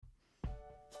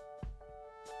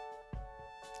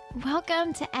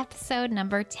Welcome to episode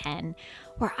number 10,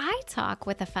 where I talk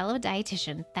with a fellow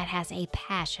dietitian that has a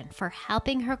passion for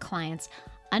helping her clients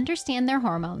understand their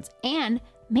hormones and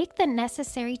make the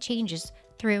necessary changes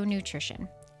through nutrition.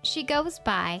 She goes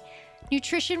by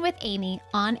Nutrition with Amy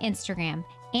on Instagram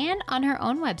and on her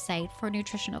own website for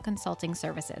nutritional consulting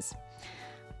services.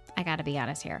 I gotta be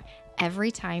honest here.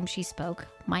 Every time she spoke,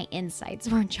 my insides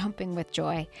were jumping with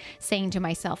joy, saying to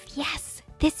myself, yes,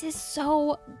 this is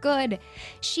so good.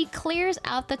 She clears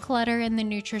out the clutter in the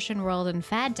nutrition world and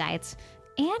fad diets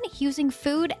and using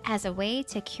food as a way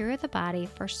to cure the body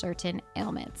for certain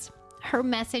ailments. Her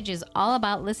message is all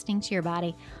about listening to your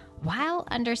body while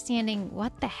understanding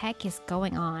what the heck is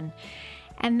going on.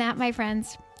 And that, my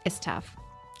friends, is tough.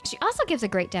 She also gives a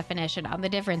great definition on the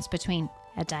difference between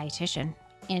a dietitian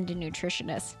and a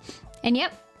nutritionist. And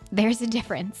yep, there's a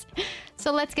difference.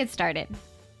 So let's get started.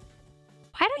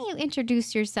 Why don't you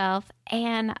introduce yourself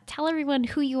and tell everyone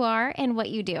who you are and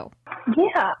what you do?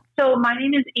 Yeah. So my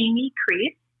name is Amy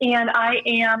Crease, and I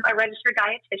am a registered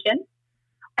dietitian.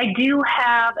 I do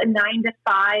have a 9 to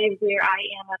 5 where I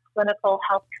am a clinical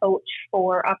health coach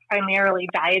for a primarily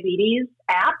diabetes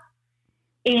app.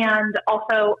 And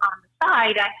also on the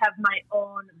side, I have my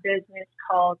own business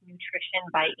called Nutrition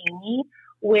by Amy,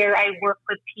 where I work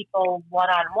with people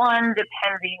one-on-one,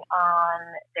 depending on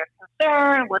their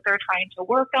concern, what they're trying to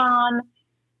work on.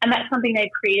 And that's something I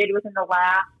created within the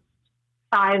last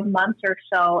 5 months or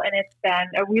so. And it's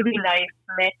been a really nice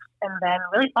mix and been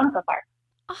really fun so far.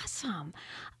 Awesome.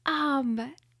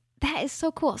 That is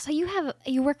so cool. So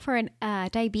you work for a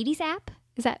diabetes app?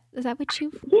 Is that what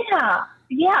you? Yeah.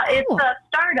 It's Cool. a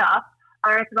startup.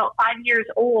 It's about 5 years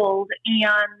old,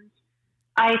 and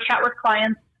I chat with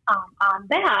clients on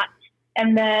that.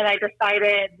 And then I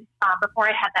decided before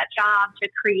I had that job to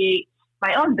create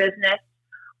my own business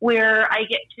where I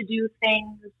get to do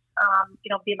things,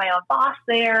 be my own boss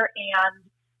there and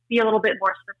be a little bit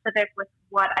more specific with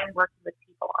what I'm working with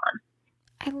people on.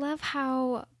 I love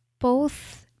how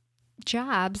both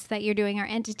jobs that you're doing or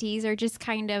entities are just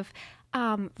kind of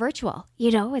virtual.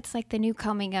 It's like the new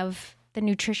coming of the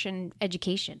nutrition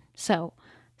education. So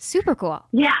super cool.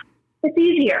 Yeah. It's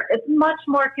easier. It's much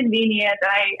more convenient.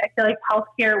 I feel like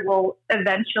healthcare will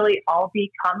eventually all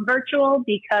become virtual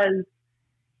because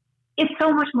it's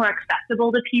so much more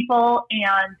accessible to people.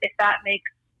 And if that makes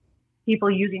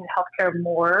people using healthcare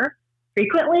more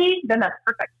frequently, then that's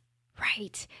perfect.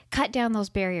 Right. Cut down those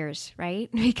barriers, right?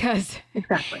 Because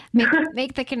Exactly.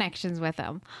 make the connections with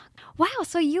them. Wow.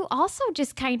 So you also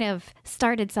just kind of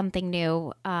started something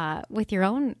new with your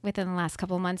own within the last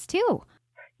couple of months too.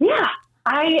 Yeah.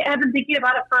 I have been thinking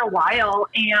about it for a while,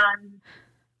 and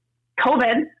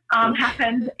COVID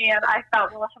happened, and I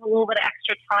thought, well, I have a little bit of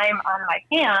extra time on my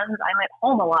hands. I'm at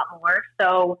home a lot more,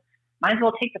 so might as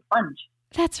well take the plunge.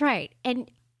 That's right.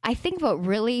 And I think what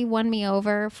really won me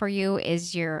over for you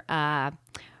is your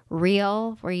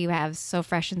reel where you have So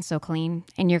Fresh and So Clean,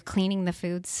 and you're cleaning the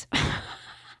foods.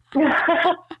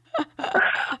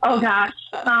 Oh, gosh.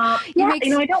 I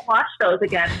don't watch those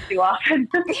again too often.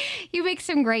 You make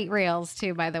some great reels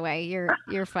too, by the way.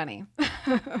 You're funny.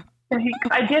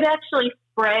 I did actually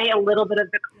spray a little bit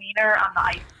of the cleaner on the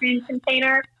ice cream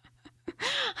container.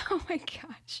 Oh my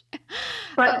gosh.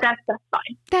 But that's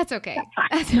fine. That's okay.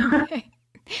 That's fine. That's okay.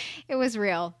 It was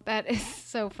real. That is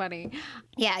so funny.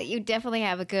 Yeah, you definitely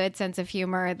have a good sense of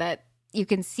humor that you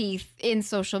can see in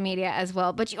social media as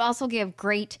well. But you also give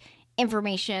great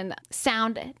information,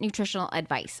 sound nutritional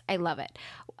advice. I love it.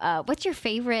 What's your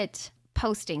favorite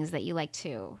postings that you like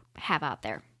to have out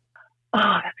there? Oh,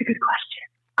 that's a good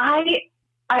question.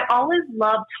 I always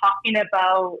love talking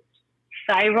about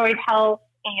thyroid health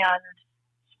and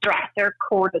stress or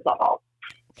cortisol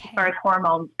as far as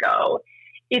hormones go.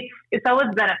 It's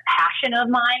always been a passion of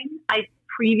mine. I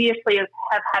previously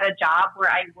have had a job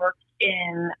where I worked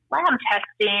in lab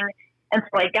testing, and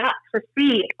so I got to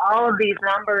see all of these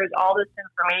numbers, all this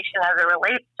information as it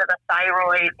relates to the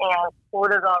thyroid and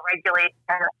cortisol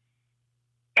regulation.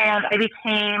 And I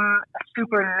became a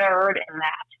super nerd in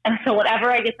that. And so whenever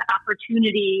I get the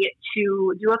opportunity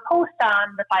to do a post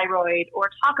on the thyroid or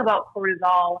talk about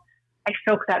cortisol, I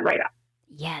soak that right up.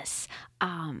 Yes.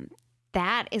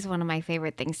 That is one of my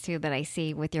favorite things too that I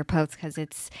see with your posts because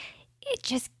it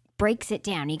just breaks it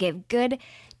down. You give good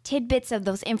tidbits of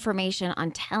those information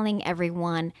on telling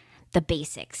everyone the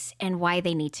basics and why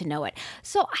they need to know it.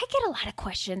 So I get a lot of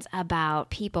questions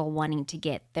about people wanting to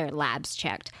get their labs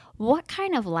checked. What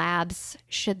kind of labs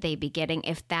should they be getting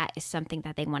if that is something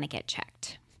that they want to get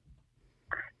checked?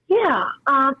 Yeah.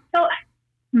 So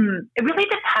it really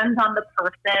depends on the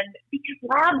person because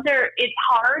labs it's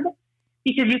hard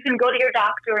because you can go to your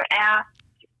doctor and ask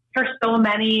for so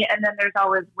many. And then there's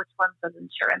always which ones does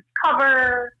insurance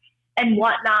cover and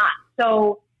whatnot.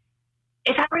 So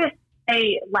if I were to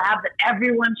say lab that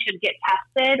everyone should get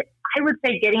tested, I would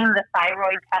say getting the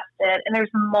thyroid tested. And there's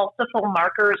multiple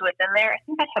markers within there. I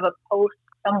think I have a post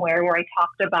somewhere where I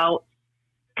talked about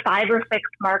 5 or 6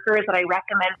 markers that I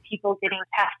recommend people getting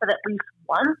tested at least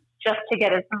once, just to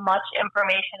get as much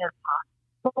information as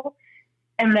possible.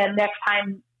 And then next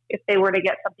time, if they were to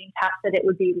get something tested, it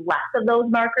would be less of those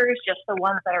markers, just the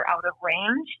ones that are out of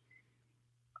range.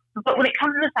 But when it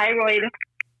comes to thyroid,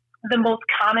 the most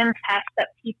common test that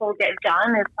people get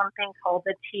done is something called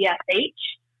the TSH.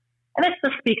 And it's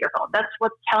the speakerphone. That's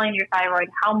what's telling your thyroid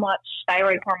how much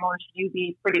thyroid hormone should you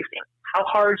be producing, how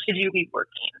hard should you be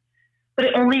working. But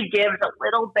it only gives a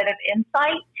little bit of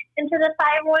insight into the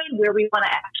thyroid, where we want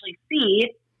to actually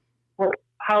see, well,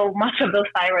 how much of those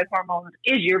thyroid hormones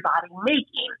is your body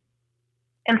making.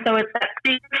 And so it's that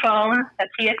speakerphone, that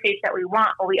TSH that we want,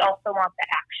 but we also want the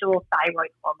actual thyroid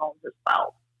hormones as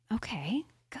well. Okay,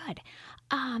 good.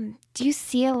 Do you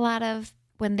see a lot of,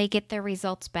 when they get their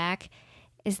results back,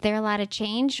 is there a lot of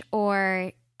change?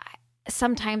 Or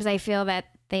sometimes I feel that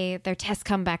their tests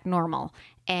come back normal,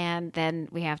 and then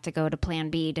we have to go to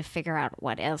plan B to figure out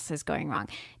what else is going wrong.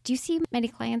 Do you see many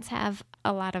clients have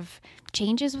a lot of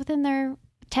changes within their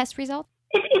test results?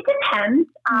 It depends.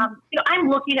 I'm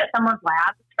looking at someone's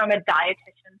lab from a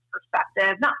dietitian's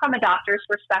perspective, not from a doctor's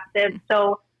perspective.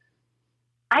 So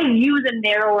I use a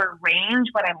narrower range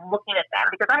when I'm looking at them,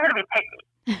 because I'm going to be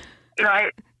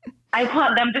picky. I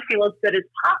want them to feel as good as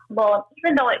possible,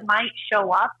 even though it might show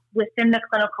up within the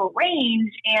clinical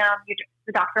range, and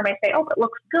the doctor may say, oh, it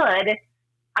looks good.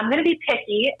 I'm going to be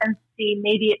picky and see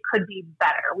maybe it could be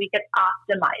better. We could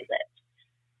optimize it.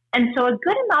 And so a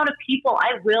good amount of people,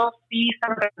 I will see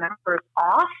some of their numbers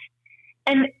off.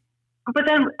 But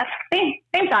then at the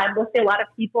same time, we'll see a lot of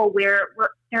people where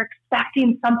they're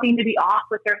expecting something to be off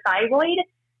with their thyroid,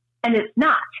 and it's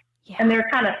not. Yeah. And they're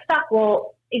kind of stuck.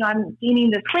 Well, I'm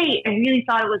gaining this weight. I really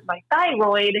thought it was my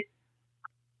thyroid.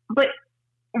 But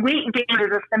weight gain is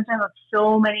a symptom of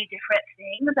so many different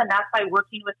things. And that's why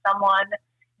working with someone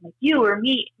like you or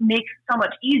me makes it so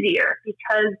much easier,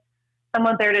 because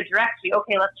someone's there to direct you.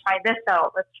 Okay, let's try this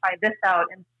out. Let's try this out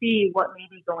and see what may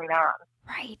be going on.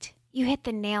 Right. You hit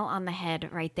the nail on the head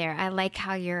right there. I like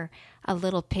how you're a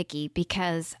little picky,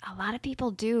 because a lot of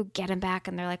people do get them back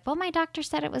and they're like, well, my doctor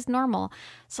said it was normal.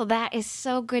 So that is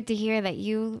so good to hear that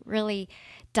you really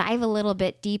dive a little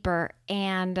bit deeper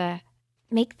and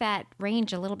make that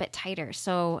range a little bit tighter.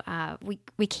 So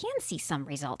we can see some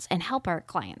results and help our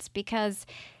clients, because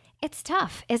it's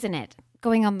tough, isn't it?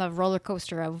 Going on the roller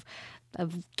coaster of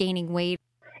gaining weight.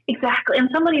 Exactly. And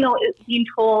somebody, is being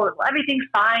told, well, everything's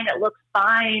fine, it looks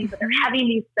fine, but they're having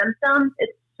these symptoms.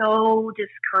 It's so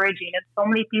discouraging. And so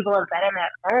many people have been in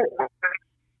that,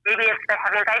 maybe it's they're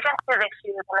having digestive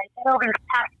issues, and they get all these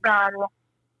tests done,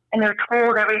 and they're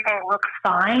told everything looks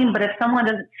fine. But if someone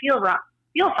doesn't feel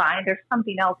fine, there's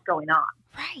something else going on.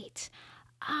 Right.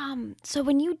 So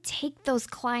when you take those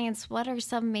clients, what are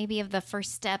some maybe of the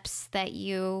first steps that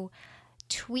you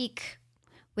tweak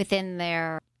within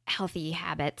their healthy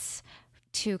habits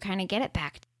to kind of get it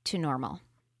back to normal?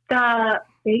 The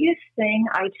biggest thing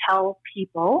I tell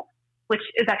people, which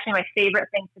is actually my favorite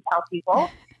thing to tell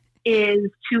people, is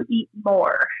to eat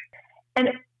more. And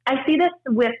I see this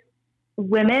with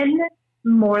women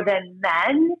more than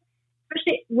men,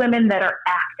 especially women that are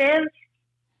active,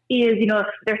 is, if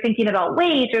they're thinking about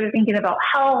weight or they're thinking about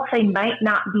health, they might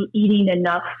not be eating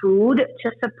enough food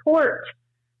to support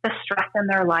the stress in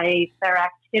their life, their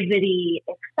activity,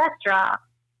 etc.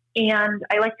 And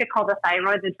I like to call the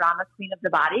thyroid the drama queen of the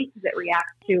body, because it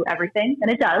reacts to everything,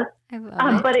 and it does. I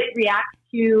love it. But it reacts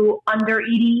to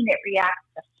under-eating, it reacts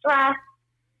to stress.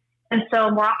 And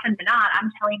so more often than not, I'm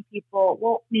telling people,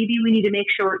 well, maybe we need to make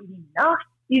sure we're eating enough,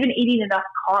 even eating enough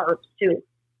carbs too.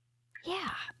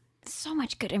 Yeah, so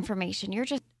much good information. You're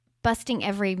just busting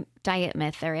every diet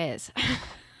myth there is.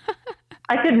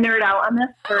 I could nerd out on this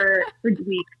for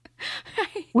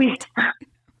weeks.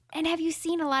 And have you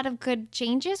seen a lot of good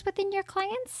changes within your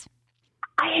clients?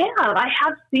 I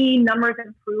have seen numbers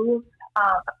improve.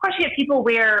 Of course, you have people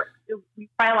where we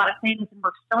try a lot of things and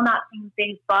we're still not seeing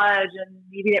things budge, and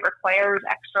maybe it requires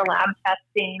extra lab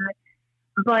testing.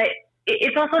 But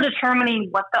it's also determining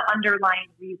what the underlying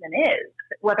reason is,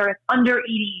 whether it's under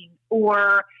eating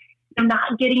or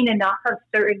not getting enough of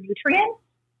certain nutrients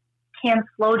can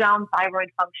slow down thyroid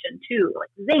function too, like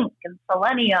zinc and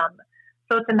selenium.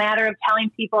 So it's a matter of telling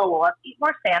people, well, let's eat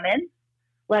more salmon.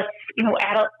 Let's,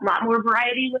 add a lot more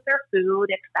variety with their food,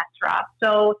 etc.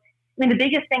 So I mean, the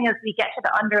biggest thing is we get to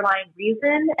the underlying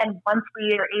reason, and once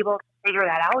we are able to figure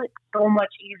that out, it's so much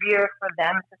easier for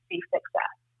them to see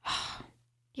success.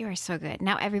 You are so good.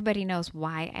 Now everybody knows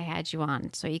why I had you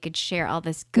on, so you could share all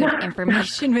this good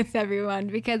information with everyone,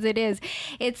 because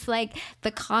it's like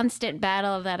the constant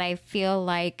battle that I feel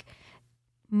like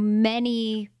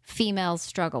many females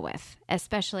struggle with,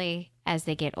 especially as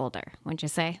they get older, wouldn't you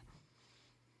say?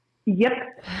 Yep.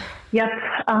 Things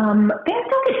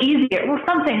don't get easier. Well,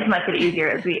 some things might get easier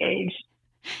as we age.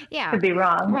 Yeah. Could be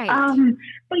wrong. Right.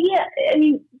 But yeah, I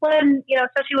mean, when,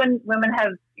 especially when women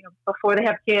have, before they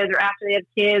have kids or after they have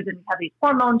kids, and you have these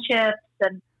hormone shifts,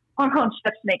 and hormone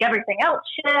shifts make everything else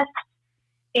shift.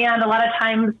 And a lot of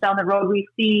times down the road, we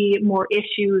see more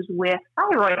issues with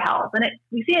thyroid health. And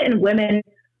we see it in women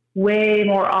way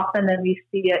more often than we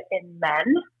see it in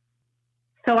men.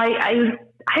 So I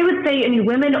would say, I mean,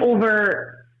 women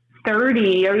over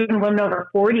 30 or even women over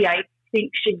 40, I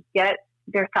think should get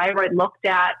their thyroid looked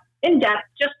at in depth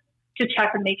just to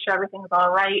check and make sure everything's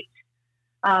all right,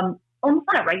 almost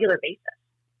on a regular basis.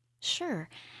 Sure.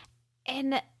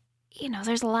 And,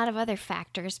 there's a lot of other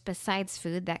factors besides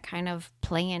food that kind of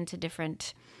play into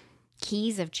different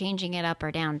keys of changing it up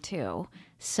or down too.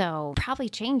 So probably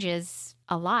changes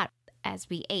a lot as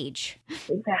we age.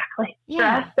 Exactly.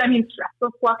 Yeah. Stress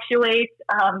will fluctuate.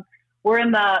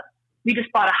 We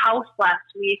just bought a house last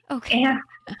week. Okay. And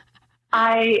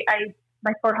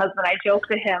my poor husband, I joked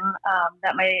to him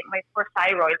that my poor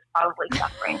thyroid's probably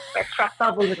suffering. My stress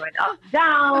levels are going up and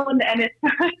down, and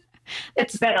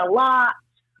it's been a lot.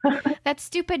 That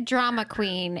stupid drama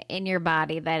queen in your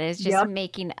body that is just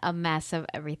making a mess of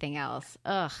everything else.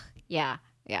 Ugh. Yeah.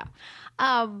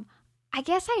 I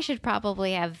guess I should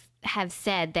probably have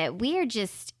said that we are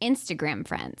just Instagram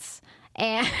friends,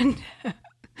 and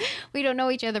we don't know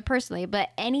each other personally, but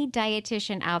any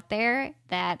dietitian out there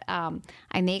that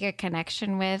I make a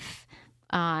connection with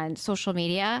on social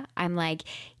media, I'm like,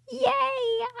 yay,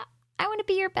 I want to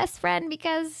be your best friend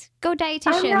because go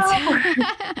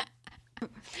dietitians.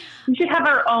 We should have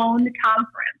our own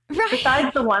conference, right?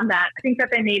 Besides the one that I think that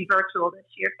they made virtual this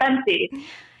year, Fenty.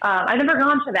 I've never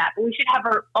gone to that, but we should have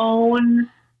our own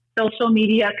social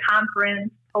media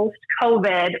conference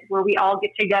post-COVID where we all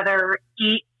get together,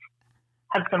 eat,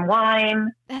 have some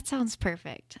wine. That sounds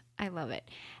perfect. I love it.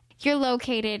 You're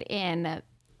located in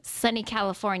sunny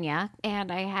California,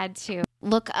 and I had to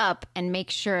look up and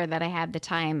make sure that I had the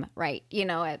time right.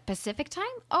 At Pacific time?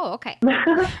 Oh, okay.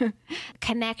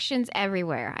 Connections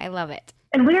everywhere. I love it.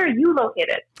 And where are you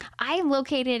located? I am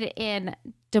located in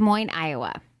Des Moines,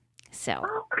 Iowa. So,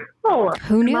 cool.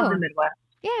 Who knew? I love the Midwest.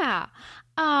 Yeah.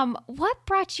 What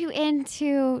brought you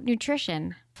into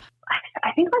nutrition?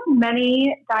 I think like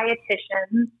many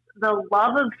dietitians, the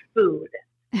love of food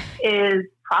is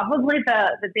probably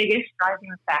the biggest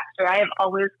driving factor. I have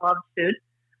always loved food.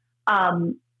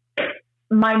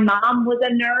 My mom was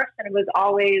a nurse and was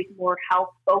always more health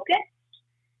focused.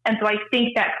 And so I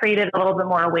think that created a little bit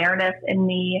more awareness in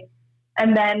me.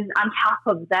 And then on top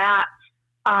of that,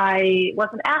 I was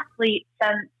an athlete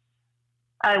since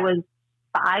I was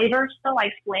 5 or so.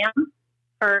 I swam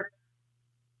for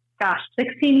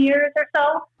 16 years or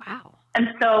so. Wow. And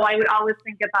so I would always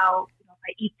think about, if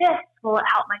I eat this, will it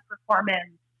help my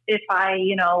performance? If I,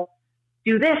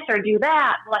 do this or do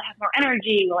that, will I have more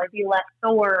energy? Will I be less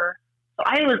sore? So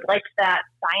I always liked that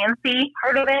sciencey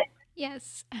part of it.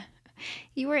 Yes.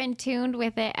 You were in tune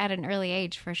with it at an early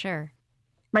age, for sure.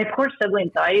 My poor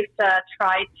siblings, though, I used to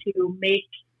try to make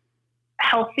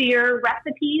healthier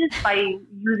recipes by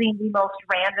using the most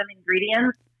random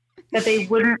ingredients that they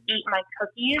wouldn't eat my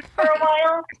cookies for a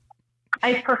while.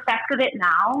 I've perfected it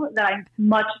now that I'm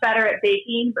much better at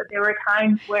baking, but there were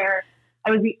times where I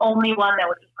was the only one that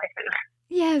would eat my food.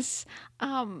 Yes.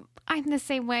 I'm the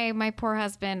same way. My poor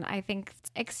husband, I think,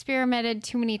 experimented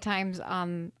too many times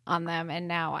on them, and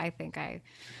now I think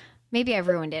maybe I've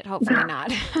ruined it. Hopefully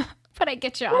not. But I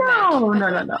get you on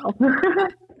that. No.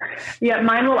 Yeah,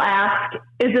 mine will ask,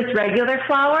 is this regular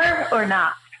flour or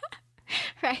not?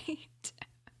 Right.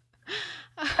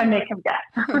 And make him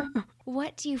guess.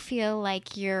 What do you feel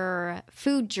like your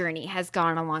food journey has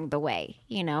gone along the way?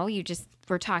 You just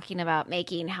were talking about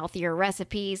making healthier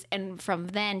recipes, and from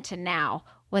then to now,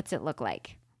 what's it look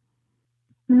like?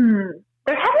 There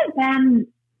haven't been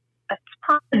a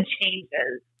ton of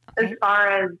changes as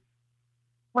far as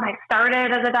when I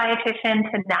started as a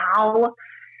dietitian to now.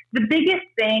 The biggest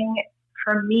thing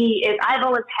for me is I've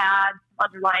always had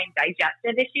underlying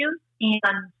digestive issues,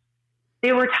 and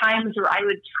there were times where I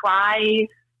would try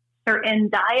certain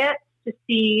diets to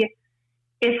see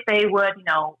if they would,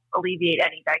 alleviate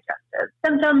any digestive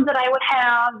symptoms that I would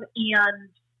have. And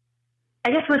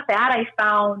I guess with that, I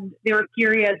found there were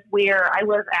periods where I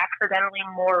was accidentally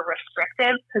more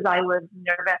restrictive because I was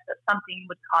nervous that something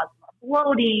would cause more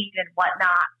bloating and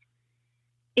whatnot.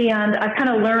 And I kind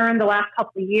of learned the last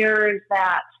couple of years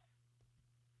that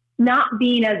not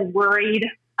being as worried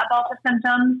about the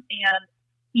symptoms and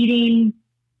eating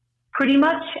pretty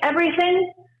much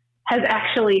everything has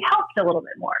actually helped a little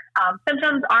bit more.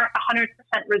 Symptoms aren't 100%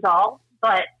 resolved,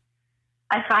 but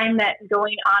I find that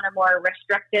going on a more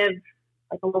restrictive,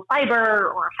 like a low fiber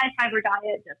or a high fiber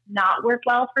diet does not work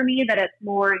well for me, that it's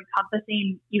more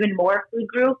encompassing even more food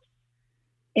groups.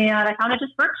 And I found it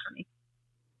just works for me.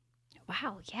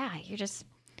 Wow. Yeah.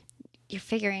 You're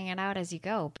figuring it out as you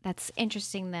go. That's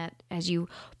interesting that as you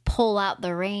pull out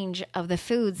the range of the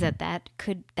foods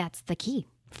that's the key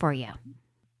for you.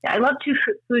 Yeah, I love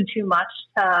food too much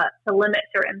to limit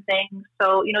certain things.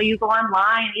 So, you go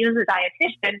online, even as a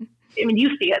dietitian, I mean, you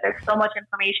see it. There's so much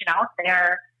information out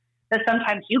there that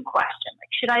sometimes you question, like,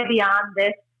 should I be on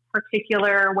this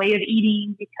particular way of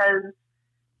eating because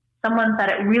someone said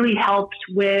it really helped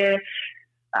with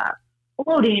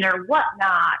bloating or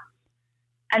whatnot.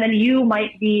 And then you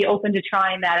might be open to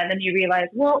trying that. And then you realize,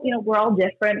 well, we're all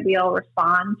different. We all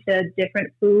respond to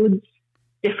different foods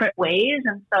different ways.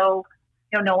 And so,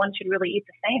 no one should really eat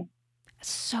the same.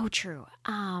 So true.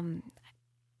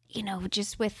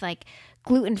 Just with like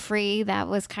gluten-free, that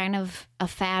was kind of a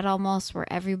fad almost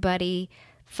where everybody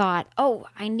thought, oh,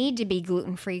 I need to be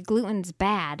gluten-free. Gluten's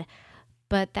bad.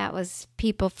 But that was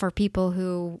for people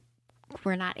who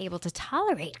were not able to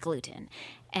tolerate gluten.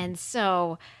 And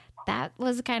so that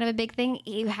was kind of a big thing.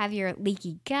 You have your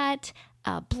leaky gut,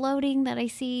 bloating that I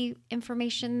see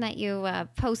information that you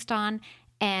post on.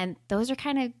 And those are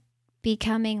kind of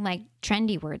becoming like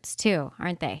trendy words too,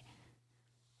 aren't they?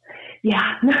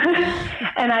 Yeah.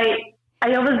 And I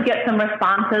always get some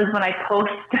responses when I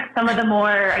post some of the more,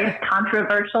 I guess,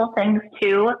 controversial things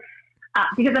too,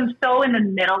 because I'm so in the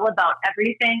middle about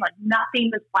everything. Like nothing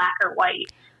is black or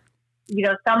white.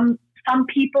 Some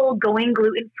people going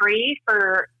gluten-free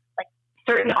for like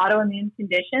certain autoimmune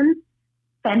conditions,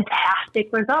 fantastic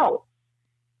results.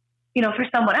 For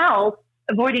someone else,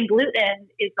 avoiding gluten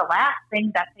is the last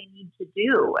thing that they need to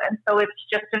do. And so it's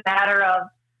just a matter of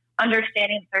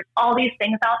understanding there's all these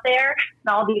things out there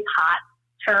and all these hot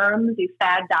terms, these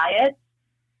fad diets,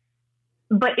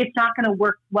 but it's not going to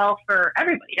work well for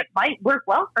everybody. It might work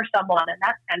well for someone, and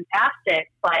that's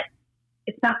fantastic, but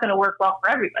it's not going to work well for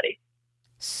everybody.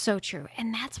 So true.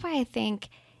 And that's why I think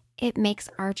it makes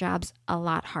our jobs a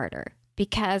lot harder,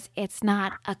 because it's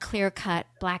not a clear-cut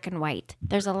black and white.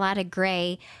 There's a lot of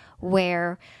gray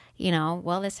where,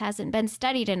 this hasn't been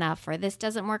studied enough, or this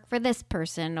doesn't work for this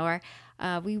person, or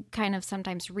we kind of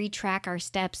sometimes retrack our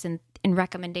steps in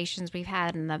recommendations we've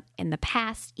had in the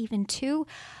past even too.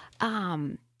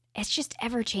 It's just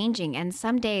ever changing. And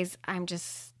some days I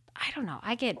don't know,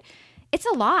 it's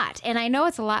a lot. And I know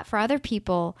it's a lot for other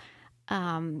people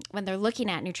when they're looking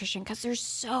at nutrition, because there's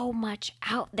so much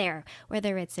out there,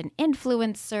 whether it's an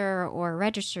influencer or a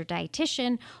registered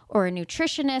dietitian or a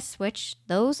nutritionist, which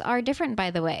those are different, by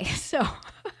the way. So,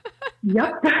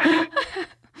 yep.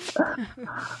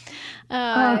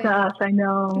 Oh gosh, I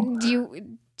know.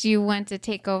 Do you want to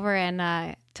take over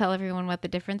and tell everyone what the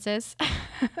difference is?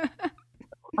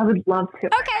 I would love to.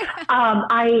 Okay.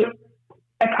 I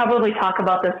probably talk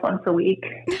about this once a week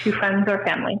to friends or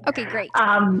family. Okay, great.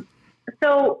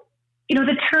 So,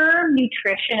 the term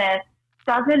nutritionist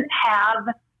doesn't have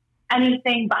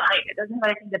anything behind it. Doesn't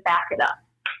have anything to back it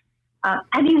up.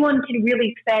 Anyone can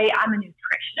really say, I'm a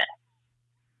nutritionist.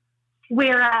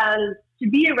 Whereas to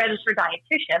be a registered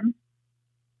dietitian,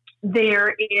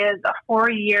 there is a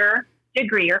 4-year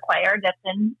degree required that's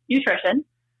in nutrition.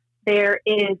 There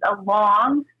is a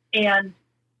long and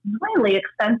really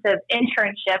expensive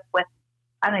internship with,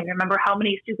 I don't even remember how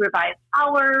many supervised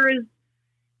hours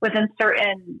within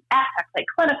certain aspects like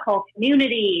clinical,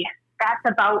 community. That's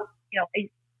about,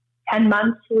 10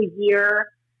 months to a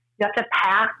year. You have to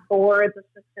pass boards, a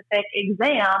specific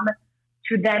exam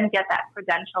to then get that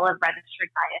credential of registered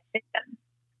dietitian.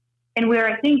 And where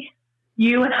I think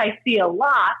you and I see a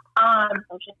lot on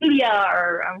social media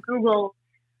or on Google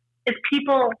is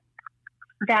people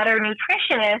that are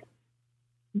nutritionists,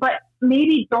 but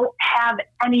maybe don't have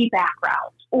any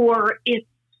background, or it's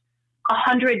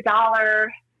 $100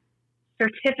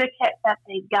 certificate that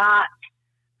they got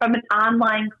from an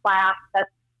online class that's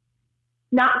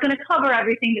not going to cover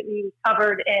everything that we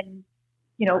covered in,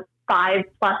 5+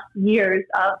 years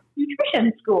of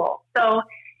nutrition school. So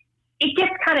it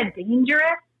gets kind of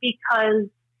dangerous because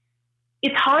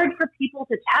it's hard for people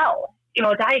to tell, a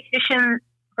dietitian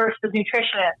versus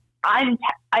nutritionist. I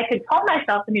could call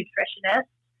myself a nutritionist.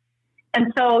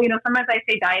 And so, sometimes I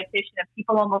say dietitian and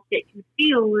people almost get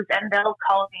confused and they'll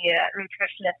call me a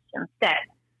nutritionist instead.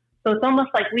 So it's almost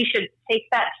like we should take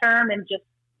that term and just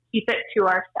keep it to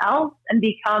ourselves and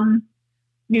become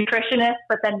nutritionists,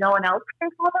 but then no one else can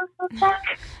call themselves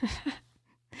that.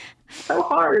 So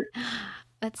hard.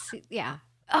 Let's see. Yeah.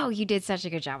 Oh, you did such a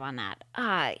good job on that.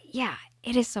 Yeah,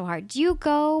 it is so hard. Do you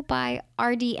go by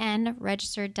RDN,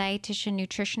 registered dietitian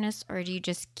nutritionist, or do you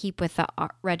just keep with the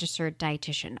registered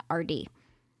dietitian, RD?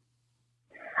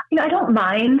 I don't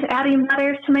mind adding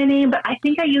letters to my name, but I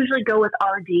think I usually go with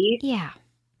RD. Yeah.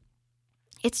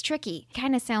 It's tricky.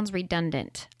 Kind of sounds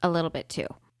redundant a little bit too.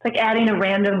 It's like adding a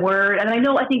random word. And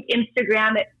I think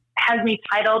Instagram, it has me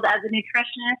titled as a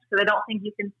nutritionist because I don't think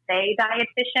you can say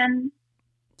dietitian.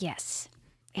 Yes.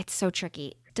 It's so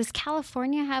tricky. Does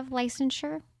California have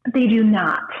licensure? They do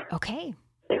not. Okay.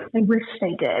 I wish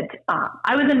they did.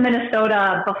 I was in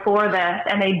Minnesota before this,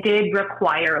 and they did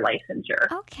require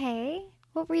licensure. Okay.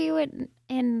 What were you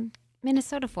in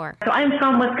Minnesota for? So I'm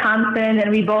from Wisconsin,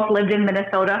 and we both lived in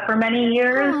Minnesota for many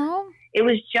years. Oh. It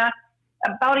was just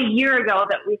about a year ago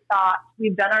that we thought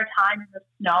we've done our time in the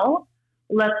snow.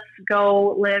 Let's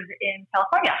go live in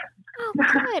California. Oh,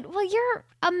 good. Well, you're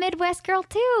a Midwest girl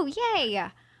too. Yay.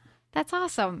 That's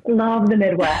awesome. Love the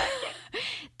Midwest.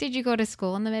 Did you go to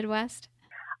school in the Midwest?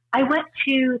 I went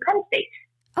to Penn State.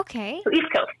 Okay. So East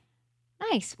Coast.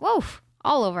 Nice. Whoa.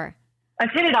 All over.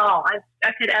 I've hit it all.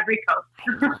 I've hit every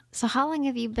coast. So how long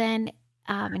have you been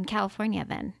in California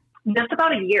then? Just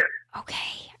about a year.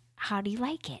 Okay. How do you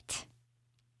like it?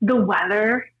 The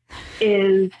weather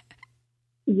is,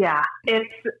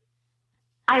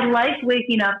 I like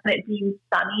waking up and it being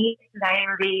sunny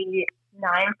 99%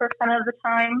 of the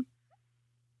time.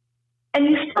 And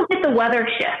you still get the weather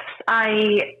shifts.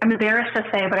 I'm embarrassed to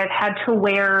say, but I've had to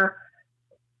wear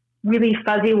really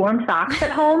fuzzy warm socks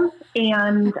at home.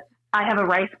 And I have a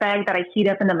rice bag that I heat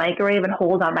up in the microwave and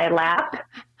hold on my lap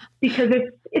because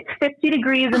it's 50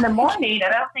 degrees in the morning.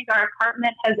 And I don't think our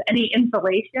apartment has any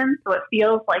insulation. So it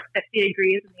feels like 50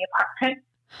 degrees in the apartment.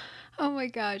 Oh my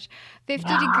gosh. 50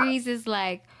 degrees is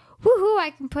like, woohoo,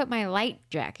 I can put my light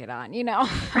jacket on,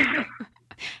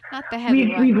 Not the heavy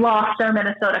one. We've lost our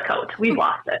Minnesota coat. We've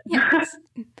lost it. Yes.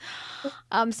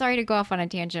 I'm sorry to go off on a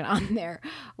tangent on there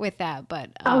with that,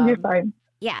 but you're fine.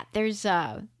 Yeah, there's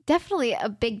definitely a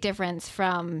big difference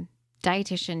from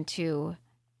dietitian to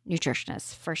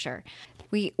nutritionist for sure.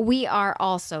 We are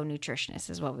also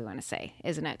nutritionists is what we want to say,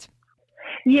 isn't it?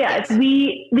 Yes,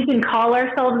 we can call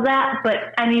ourselves that, but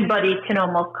anybody can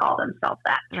almost call themselves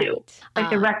that too. Right.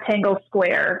 Like the rectangle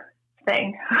square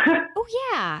thing. Oh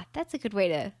yeah, that's a good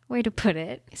way to put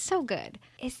it. So good.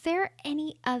 Is there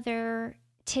any other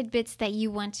tidbits that you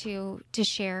want to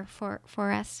share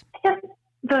for us? I guess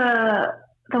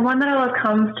the one that always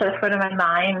comes to the front of my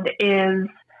mind is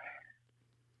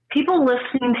people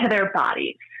listening to their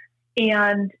bodies.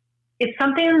 And it's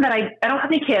something that I don't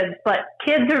have any kids, but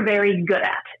kids are very good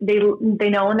at. They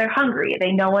know when they're hungry.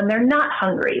 They know when they're not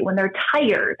hungry, when they're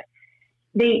tired.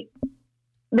 They're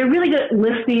really good at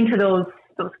listening to those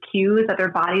cues that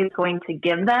their body is going to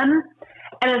give them.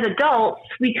 And as adults,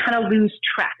 we kind of lose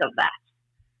track of that.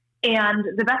 And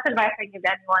the best advice I can give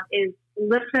anyone is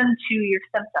listen to your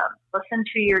symptoms, listen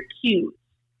to your cues.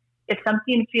 If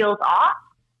something feels off,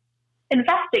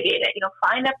 investigate it.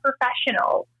 Find a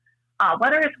professional,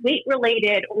 whether it's weight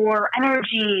related or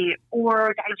energy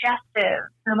or digestive.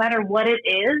 No matter what it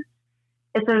is,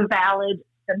 it's a valid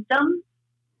symptom.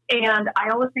 And I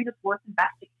always think it's worth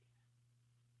investigating.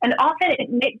 And often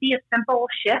it may be a simple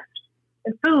shift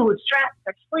in food, stress,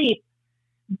 or sleep.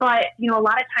 But, a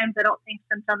lot of times I don't think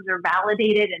symptoms are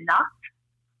validated enough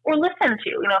or listened to.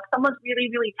 If someone's really,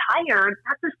 really tired,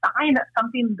 that's a sign that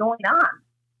something's going on.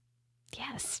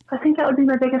 Yes. I think that would be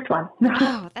my biggest one.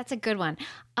 Oh, that's a good one.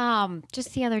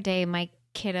 Just the other day, my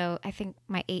kiddo, I think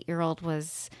my 8-year-old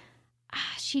was,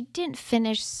 she didn't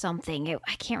finish something.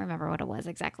 I can't remember what it was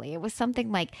exactly. It was something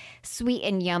like sweet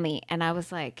and yummy. And I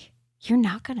was like, you're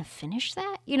not going to finish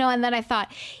that? And then I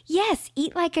thought, yes,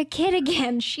 eat like a kid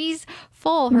again. She's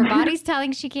full. Her body's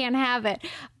telling she can't have it.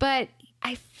 But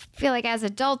I feel like as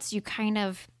adults,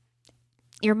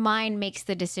 your mind makes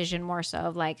the decision more so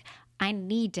of like, I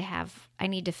need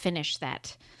to finish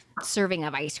that serving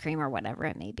of ice cream or whatever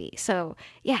it may be. So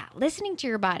yeah, listening to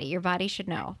your body should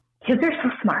know. Kids are so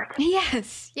smart.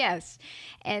 Yes.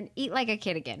 And eat like a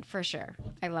kid again, for sure.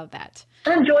 I love that.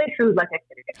 And enjoy food like a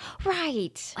kid again.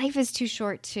 Right. Life is too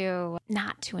short to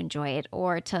not to enjoy it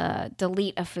or to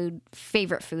delete a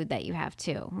favorite food that you have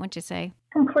too. Wouldn't you say?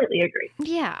 Completely agree.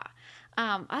 Yeah.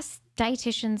 Us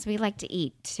dietitians, we like to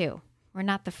eat too. We're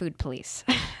not the food police.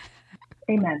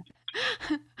 Amen.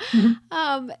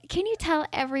 Can you tell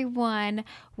everyone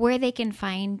where they can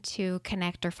find to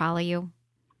connect or follow you?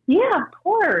 Yeah, of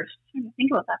course. I'm trying to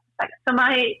think about that for a second. So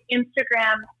my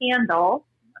Instagram handle,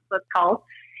 that's what it's called,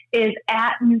 is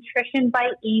at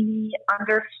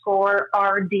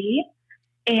nutritionbyamy_RD.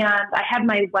 And I have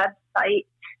my website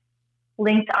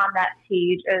linked on that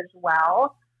page as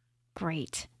well.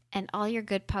 Great. And all your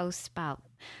good posts about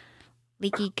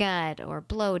leaky gut or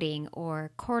bloating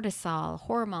or cortisol,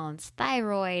 hormones,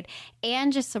 thyroid,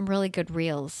 and just some really good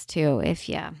reels too, if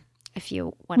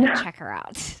you want to check her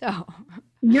out. So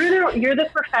you're the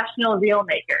professional reel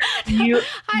maker. You're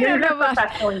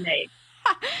professionally made.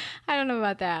 I don't know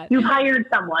about that. You hired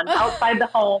someone outside the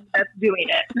home that's doing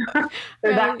it.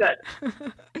 They're that good.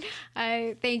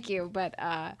 I thank you, but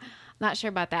not sure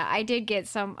about that. I did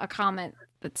get a comment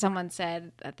that someone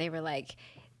said that they were like,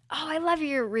 "Oh, I love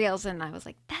your reels," and I was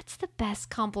like, "That's the best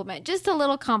compliment." Just a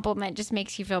little compliment just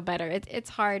makes you feel better.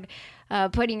 It's hard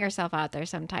putting yourself out there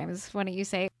sometimes. Why don't you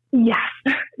say? Yes,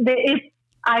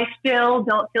 I still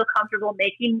don't feel comfortable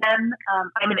making them.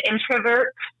 I'm an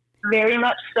introvert, very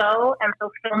much so, and so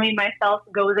filming myself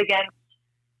goes against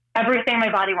everything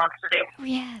my body wants to do.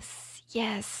 Yes.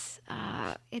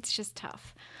 It's just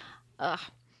tough. Ugh.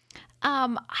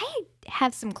 I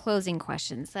have some closing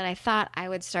questions that I thought I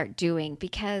would start doing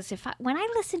because when I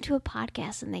listen to a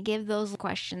podcast and they give those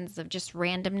questions of just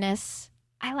randomness,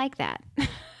 I like that.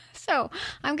 So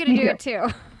I'm going to do it too.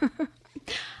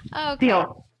 Okay.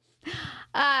 Deal.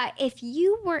 If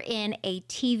you were in a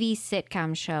TV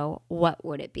sitcom show, what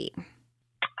would it be?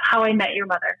 How I Met Your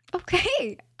Mother.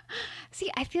 Okay. See,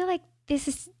 I feel like this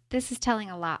is telling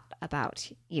a lot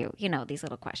about you, these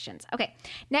little questions. Okay,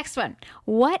 next one.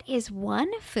 What is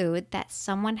one food that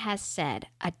someone has said,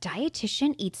 a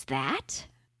dietitian eats that?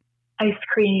 Ice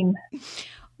cream.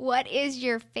 What is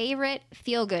your favorite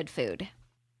feel-good food?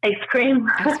 Ice cream.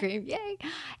 Ice cream, yay.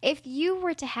 If you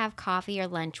were to have coffee or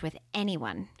lunch with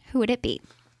anyone, who would it be?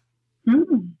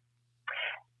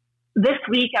 This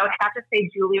week, I would have to say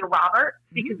Julia Roberts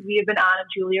because we have been on a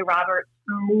Julia Roberts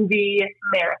movie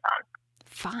marathon.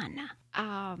 Fun.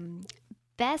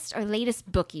 Best or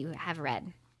latest book you have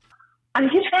read? I'm a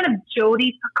huge fan of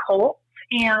Jodi Picoult,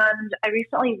 and I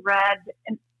recently read,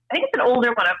 and I think it's an older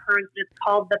one of hers, it's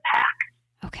called The Pact.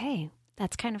 Okay.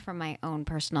 That's kind of for my own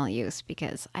personal use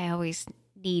because I always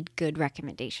need good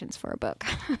recommendations for a book.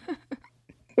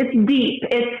 It's deep.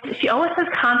 She always has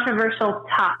controversial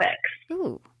topics.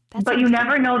 Ooh, but you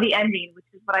never know the ending, which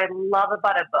is what I love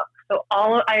about a book. So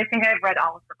I think I've read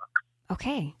all of her books.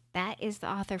 Okay, that is the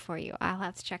author for you. I'll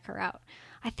have to check her out.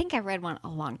 I think I read one a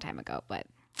long time ago, but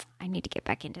I need to get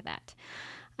back into that.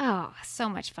 Oh, so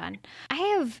much fun. I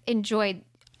have enjoyed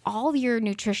all your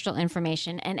nutritional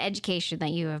information and education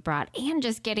that you have brought and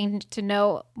just getting to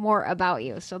know more about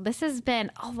you. So this has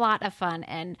been a lot of fun.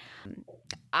 And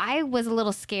I was a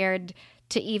little scared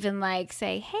to even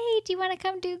say, hey, do you want to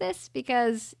come do this?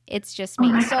 Because it's just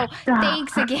me. So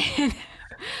thanks again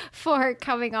for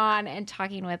coming on and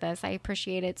talking with us. I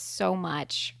appreciate it so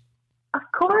much. Of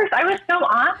course. I was so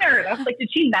honored. I was like, did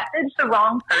she message the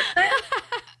wrong person?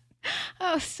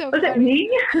 Oh, so was funny. it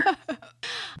me?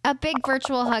 A big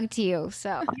virtual hug to you.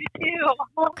 So you too.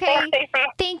 Okay.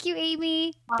 Thank you,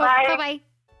 Amy. Bye. Bye-bye.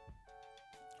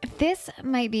 This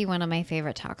might be one of my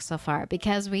favorite talks so far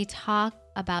because we talk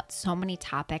about so many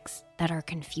topics that are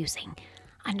confusing.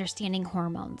 Understanding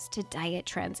hormones to diet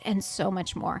trends and so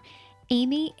much more.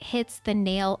 Amy hits the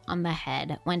nail on the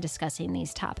head when discussing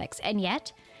these topics, and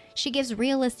yet she gives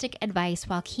realistic advice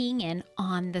while keying in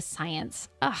on the science.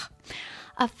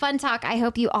 A fun talk I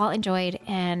hope you all enjoyed,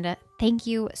 and thank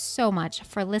you so much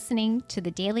for listening to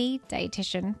the Daily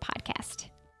Dietitian Podcast.